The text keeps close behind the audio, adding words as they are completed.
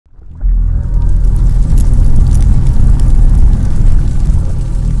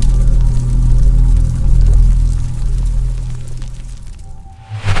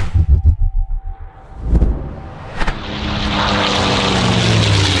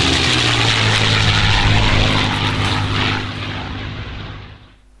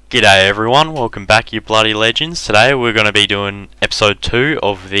G'day everyone, welcome back you bloody legends. Today we're going to be doing episode 2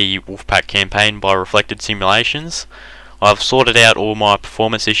 of the Wolfpack campaign by Reflected Simulations. I've sorted out all my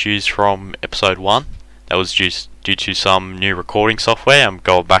performance issues from episode 1. That was due to some new recording software. I'm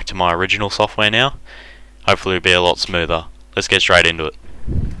going back to my original software now. Hopefully it'll be a lot smoother. Let's get straight into it.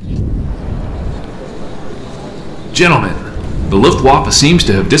 Gentlemen, the Luftwaffe seems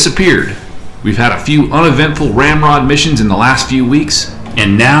to have disappeared. We've had a few uneventful ramrod missions in the last few weeks,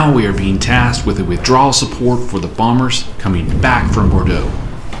 and now we are being tasked with a withdrawal support for the bombers coming back from Bordeaux.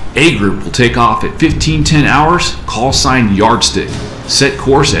 A group will take off at 15:10 hours, call sign Yardstick, set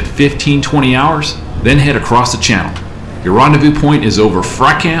course at 15:20 hours, then head across the channel. Your rendezvous point is over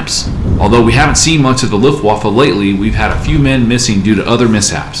frac camps. Although we haven't seen much of the Luftwaffe lately, we've had a few men missing due to other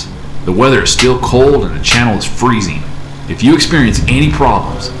mishaps. The weather is still cold and the channel is freezing. If you experience any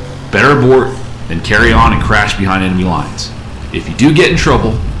problems, better abort than carry on and crash behind enemy lines. If you do get in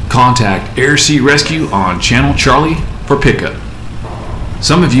trouble, contact Air Sea Rescue on Channel Charlie for pickup.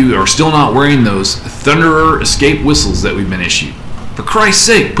 Some of you are still not wearing those Thunderer escape whistles that we've been issued. For Christ's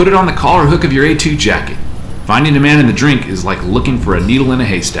sake, put it on the collar hook of your A2 jacket. Finding a man in the drink is like looking for a needle in a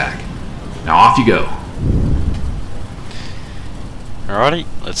haystack. Now off you go. Alrighty,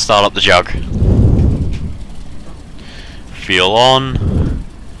 let's start up the jug. Fuel on.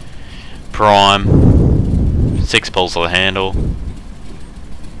 Prime. 6 pulls of the handle.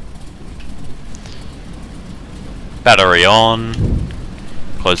 Battery on.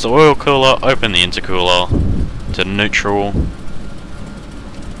 Close the oil cooler, open the intercooler to neutral.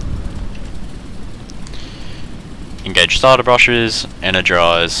 Engage starter brushes,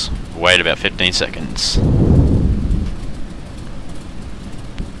 energize, wait about 15 seconds.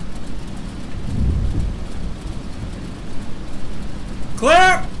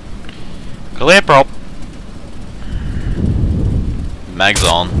 Clear! Clear prop. Mags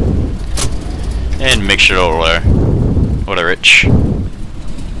on. And mixture auto rich.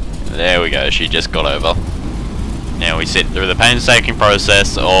 There we go, she just got over. Now we sit through the painstaking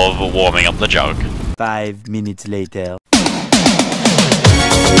process of warming up the jug. 5 minutes later.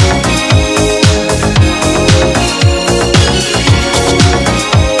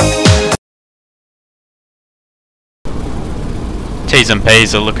 T's and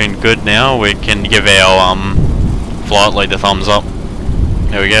P's are looking good now. We can give our flight lead the thumbs up.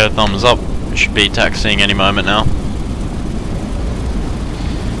 There we go, thumbs up. We should be taxiing any moment now.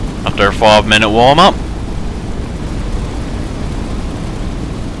 After a 5-minute warm up.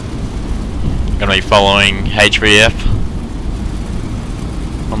 Gonna be following HVF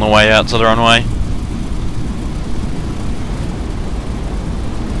on the way out to the runway.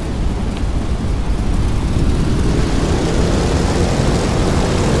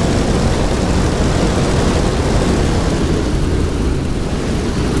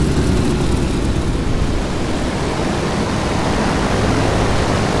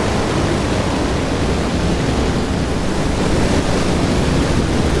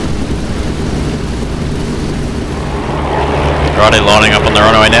 Righty, lining up on the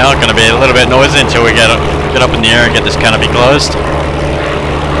runway now. Going to be a little bit noisy until we get up in the air and get this canopy closed.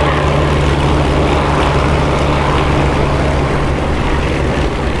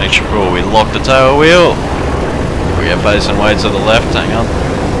 Make sure we lock the tail wheel. We get facing way to the left, hang on.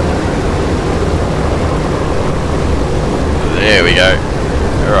 There we go.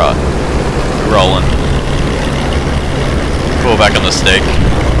 Alright, rolling. Pull back on the stick.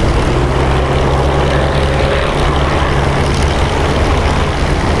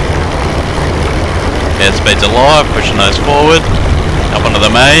 Airspeed's alive, pushing those forward, up onto the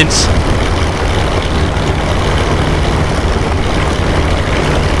mains.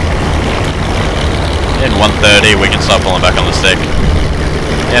 In 130 we can start pulling back on the stick.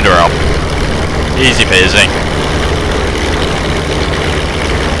 And we're up. Easy peasy.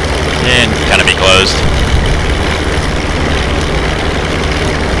 And canopy closed.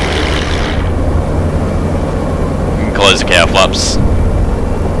 And close the cow flaps.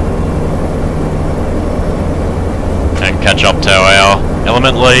 And catch up to our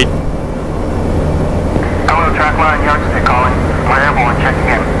element lead. Hello, track line, Yardstick calling. My airborne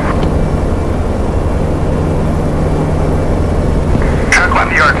checking in. Track line,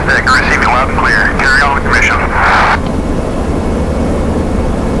 Yardstick, receiving loud and clear. Carry on with the mission.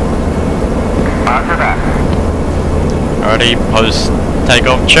 Roger that. Alrighty, post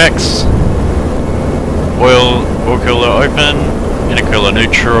takeoff checks. Oil cooler open, intercooler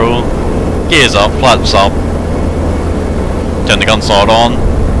neutral. Gears up, flaps up. Turn the gun sight on.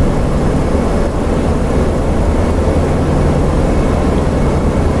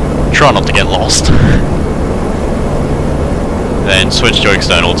 Try not to get lost. then switch to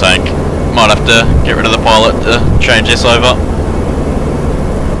external tank. Might have to get rid of the pilot to change this over.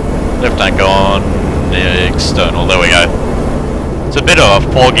 Left tank on, yeah, external, there we go. It's a bit of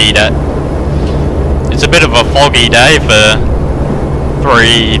a foggy day. It's a bit of a foggy day for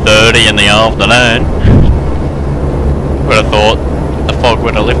 3:30 in the afternoon. Would have thought the fog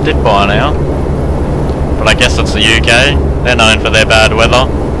would have lifted by now. But I guess it's the UK, they're known for their bad weather.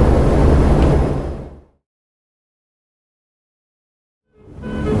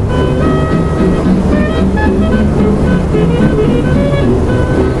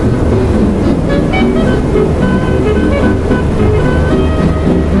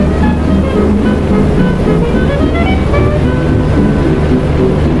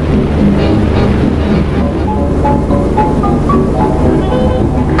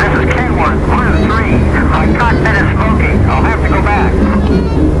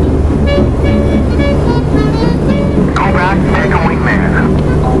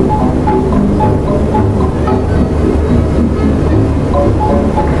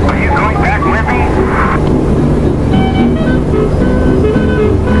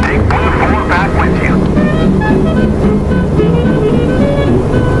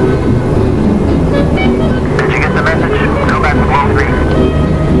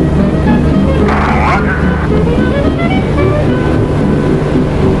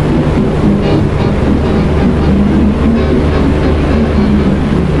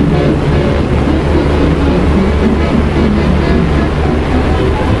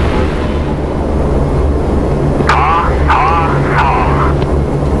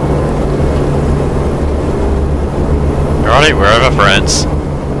 We're over France.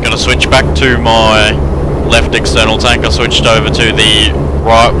 Gonna switch back to my left external tank. I switched over to the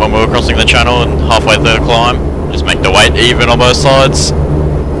right when we were crossing the channel and halfway through the climb. Just make the weight even on both sides.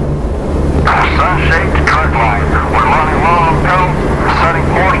 Sun-shaped trend line. We're running low on fuel, setting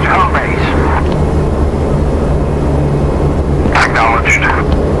course to home base. Acknowledged.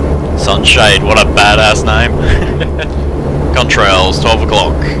 Sunshade, what a badass name. Contrails, 12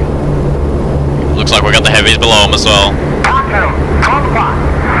 o'clock. Looks like we got the heavies below them as well. Tonto, 12 o'clock.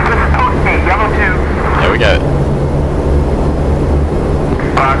 This is Post B, Ww2. There we go.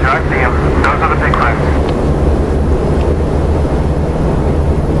 Roger, I see him. Those are the big ones.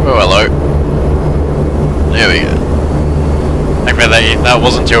 Oh, hello. There we go. Thankfully that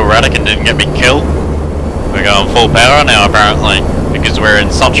wasn't too erratic and didn't get me killed. We're going full power now apparently, because we're in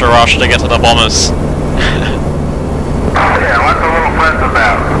such a rush to get to the bombers. Yeah, what's the little fuss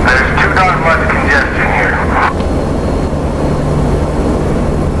about? There's too darn much congestion here.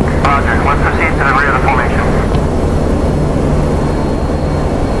 Roger, let's proceed to the rear of the formation.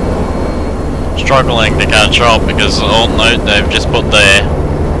 Struggling to catch up because they've just put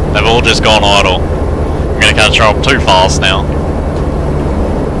they've all just gone idle. I'm gonna catch up too fast now.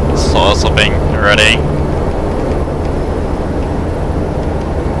 Side slipping already.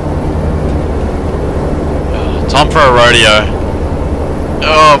 Time for a rodeo.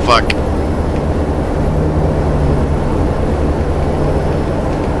 Oh fuck.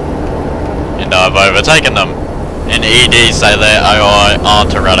 And I've overtaken them. And ED say their AI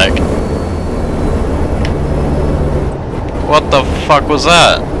aren't erratic. What the fuck was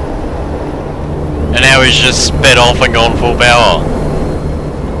that? And now he's just sped off and gone full power.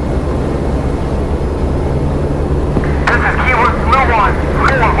 This is Keyword Blue 1,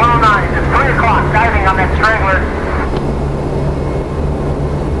 4109. It's 3 o'clock, diving on that straggler.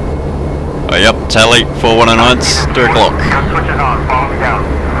 Oh yep, tally, 4109's 3 o'clock. Gun switches on, follow me down.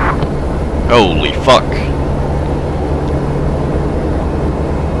 Holy fuck.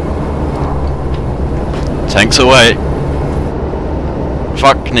 Tanks away.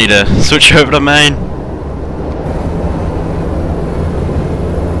 Fuck, need to switch over to main.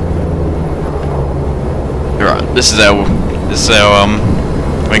 Right, this is our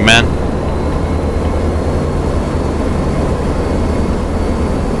wingman.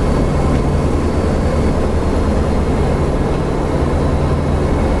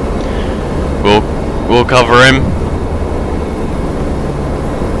 We'll cover him.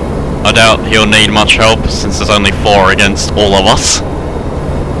 I doubt he'll need much help since there's only 4 against all of us.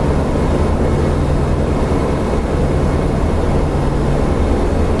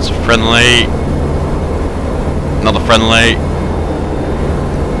 It's a friendly. Another friendly.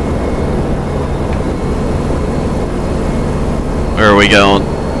 Where are we going?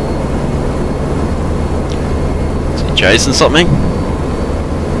 Is he chasing something?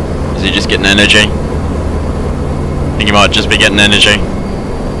 Is he just getting energy? I think he might just be getting energy.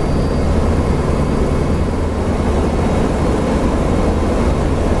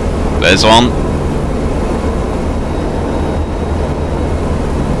 There's one.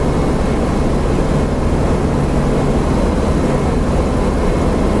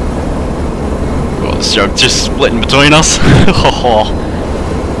 gas jug just splitting between us.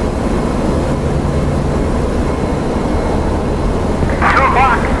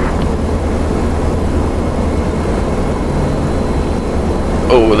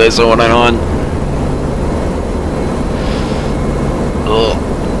 Oh, there's a 109. Ugh.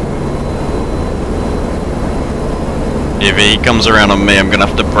 If he comes around on me, I'm gonna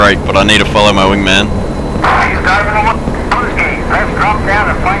have to brake, but I need to follow my wingman. He's diving on the gate. Let's drop down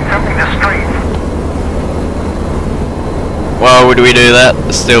and find something to street. Why would we do that?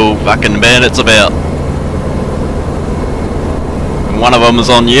 There's still fucking bandits about. And one of them is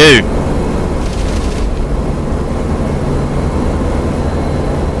on you.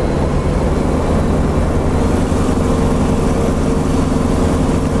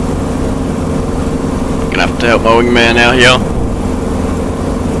 Gonna have to help my wingman out here.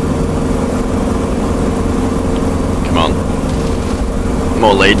 Come on.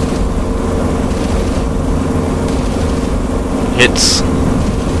 More lead. Hits.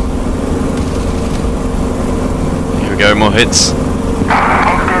 Here we go, more hits.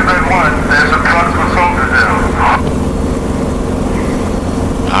 Posters at 1. There's some trucks with soldiers in them.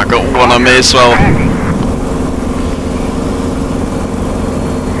 I got one on me as well.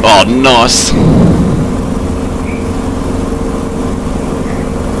 Oh, nice.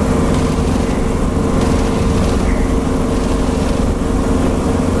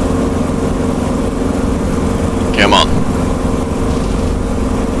 Come on.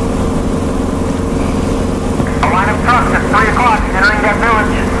 A line of trucks at 3 o'clock entering that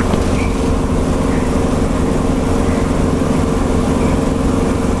village.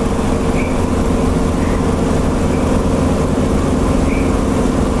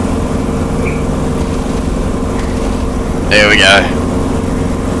 There we go.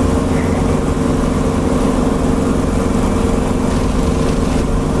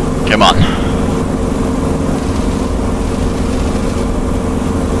 Come on.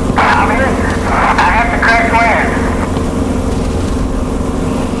 I'm in. I have to crash land.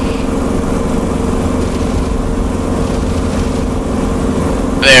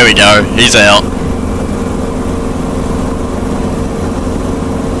 There we go. He's out.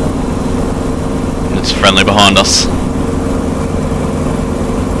 It's friendly behind us.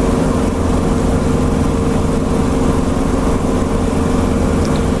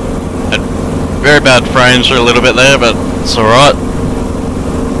 Very bad frames for a little bit there, but it's alright.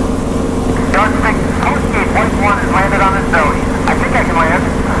 Yardstick, Postgate Point 1 has landed on his belly. I think I can land.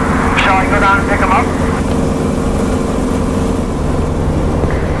 Shall I go down and pick him up?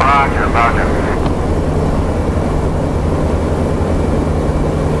 Roger, roger.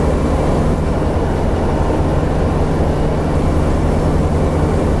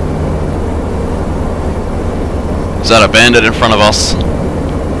 Is that a bandit in front of us?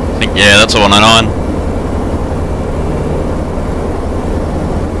 I think, yeah, that's a 109.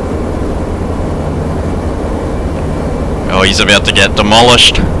 Oh, he's about to get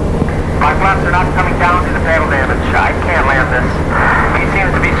demolished. My flaps are not coming down due to panel damage. I can't land this. He seems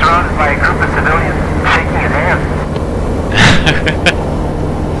to be surrounded by a group of civilians, shaking his hand.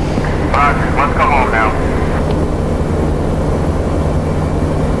 Roger, let's go home now.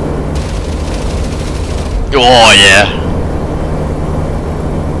 Oh, yeah.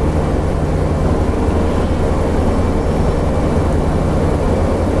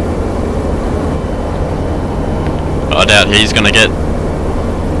 I doubt he's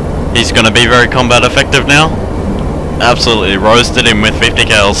gonna be very combat effective now. Absolutely roasted him with 50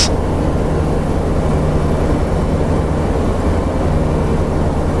 cals.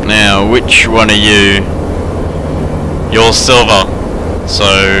 Now, which one are you? You're silver,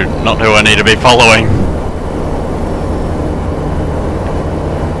 so not who I need to be following.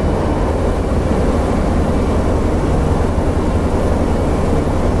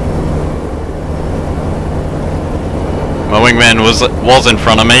 My wingman was in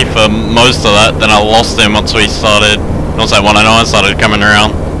front of me for most of that, then I lost him once we started, once that 109 started coming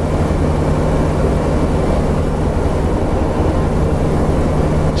around.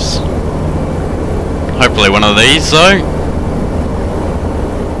 Hopefully one of these though.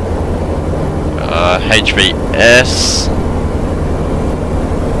 HVS.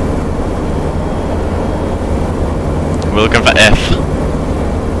 We're looking for F.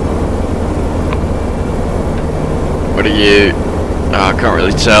 What are you? Oh, I can't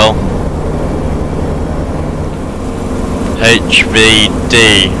really tell. HVD.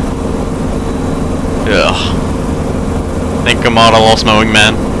 Ugh. I think I might have lost my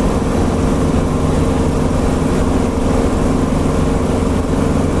wingman.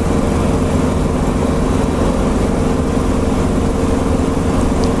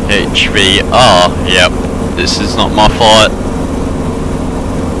 HVR. Yep, this is not my fight.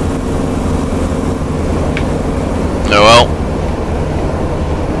 Oh well.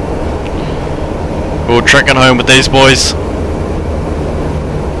 We're trekking home with these boys.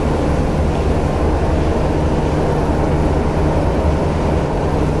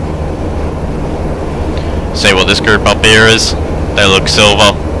 See what this group up here is. They look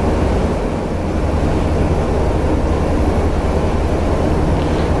silver.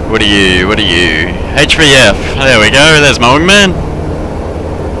 What are you? What are you? HVF. There we go. There's my wingman.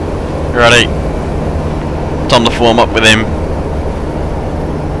 Righty. Time to form up with him.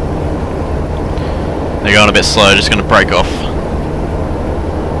 They're going a bit slow. Just going to break off.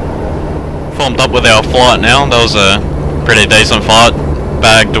 Formed up with our flight now. That was a pretty decent fight.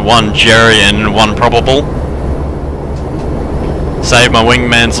 Bagged one Jerry and one probable. Saved my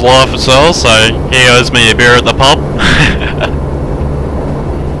wingman's life as well, so he owes me a beer at the pub.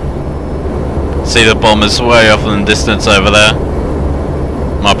 See the bombers way off in the distance over there.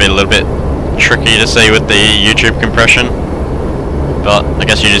 Might be a little bit tricky to see with the YouTube compression, but I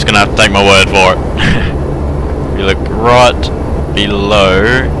guess you're just gonna have to take my word for it. You look right below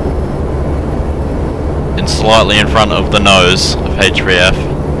and slightly in front of the nose of HVF,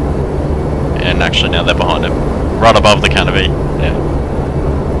 and actually now they're behind him, right above the canopy. Yeah.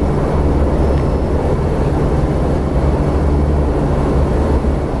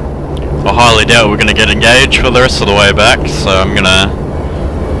 I highly doubt we're gonna get engaged for the rest of the way back, so I'm gonna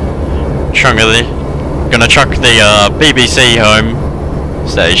chuck the BBC home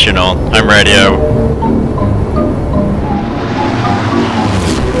station on home radio.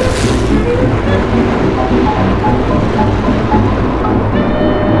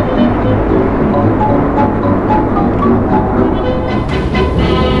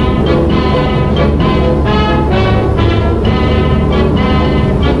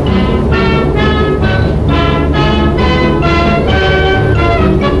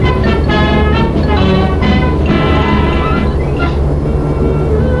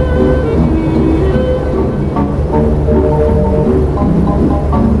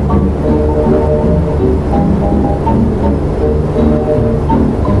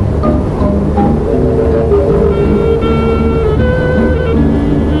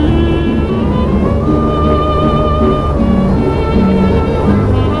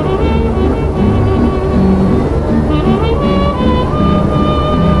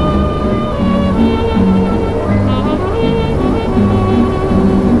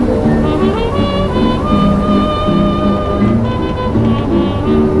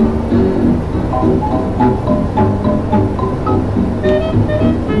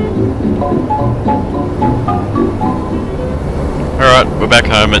 We're back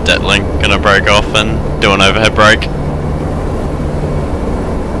home at Detling, gonna break off and do an overhead break.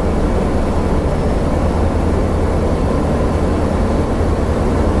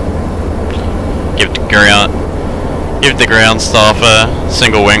 Give the ground staff a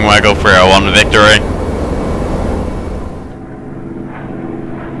single wing waggle for our one victory.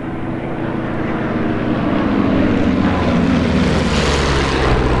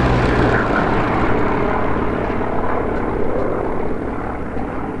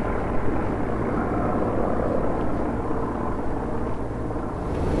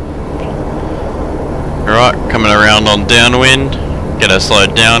 Alright, coming around on downwind, get her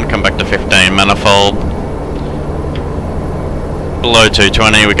slowed down, come back to 15 manifold. Below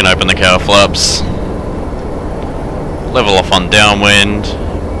 220 we can open the cowl flaps. Level off on downwind.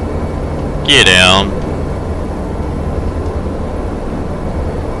 Gear down.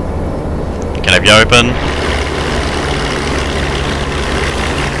 Canopy open.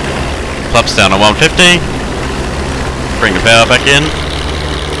 Flaps down to 150. Bring the power back in.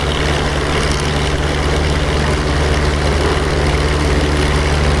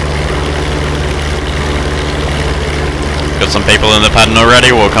 Got some people in the pattern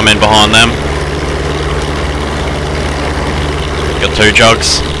already, we'll come in behind them. Got two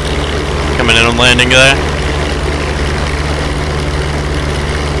jugs coming in on landing there.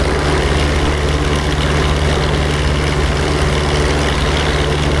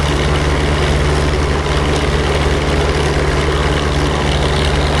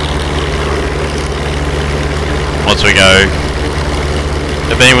 Once we go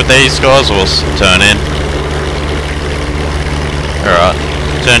to be with these guys, we'll turn in. Alright,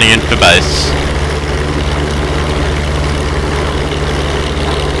 turning in for base.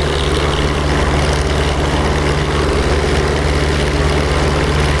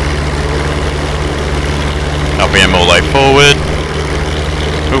 RPM all the way forward.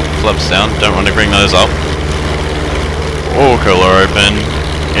 Oop, flaps down, don't want to bring those up. All cooler open.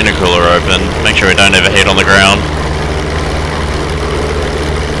 Intercooler open. Make sure we don't overheat on the ground.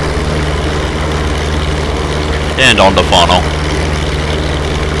 And on the funnel.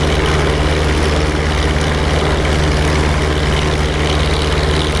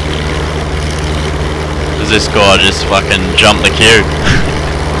 Does this guy just fucking jump the queue?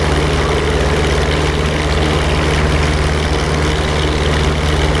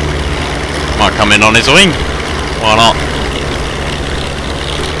 Might come in on his wing. Why not?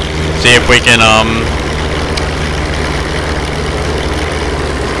 See if we can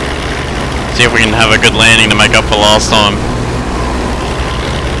have a good landing to make up for last time.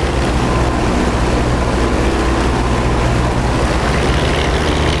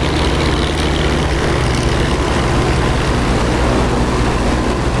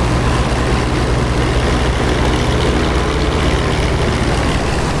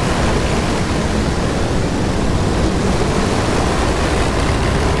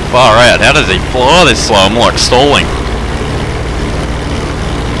 Far out, how does he fly this slow? I'm like stalling.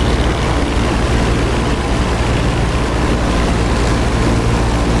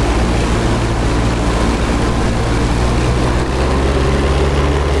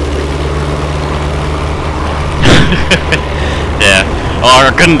 Yeah. Oh,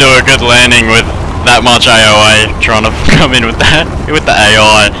 I couldn't do a good landing with that much AOA trying to come in with that, with the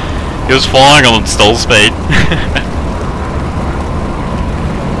AI. He was flying on stall speed.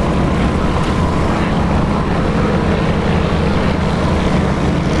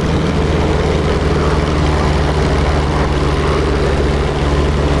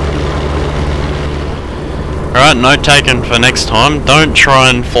 Alright, note taken for next time, don't try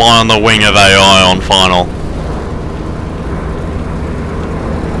and fly on the wing of AI on final.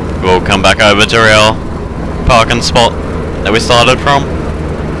 We'll come back over to our parking spot that we started from.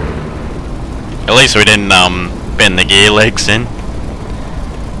 At least we didn't bend the gear legs in.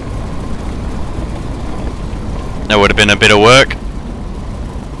 That would have been a bit of work.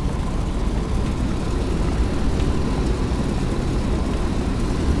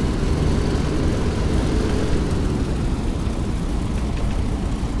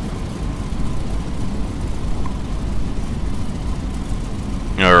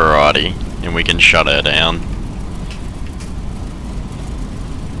 Alrighty, and we can shut her down.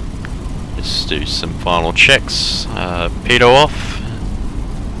 Just do some final checks. Pitot off,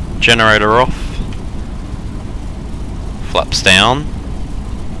 generator off, flaps down,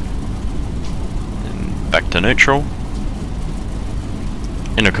 and back to neutral.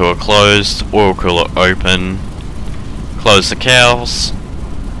 Intercooler closed, oil cooler open, close the cowls,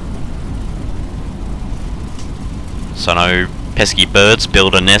 so no pesky birds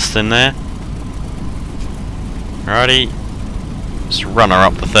build a nest in there. Alrighty, just run her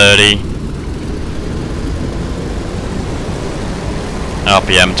up to 30.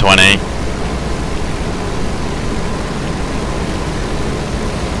 RPM 20.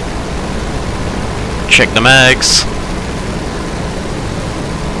 Check the mags.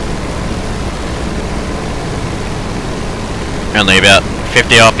 Only about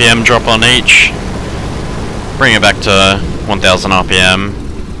 50 RPM drop on each. Bring it back to 1000 RPM.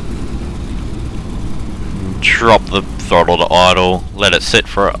 Drop the throttle to idle, let it sit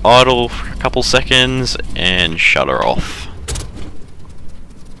for idle for a couple seconds, and shut her off.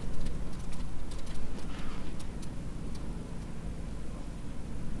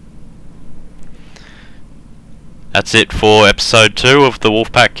 That's it for episode 2 of the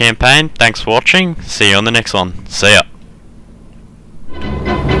Wolfpack campaign. Thanks for watching. See you on the next one. See ya.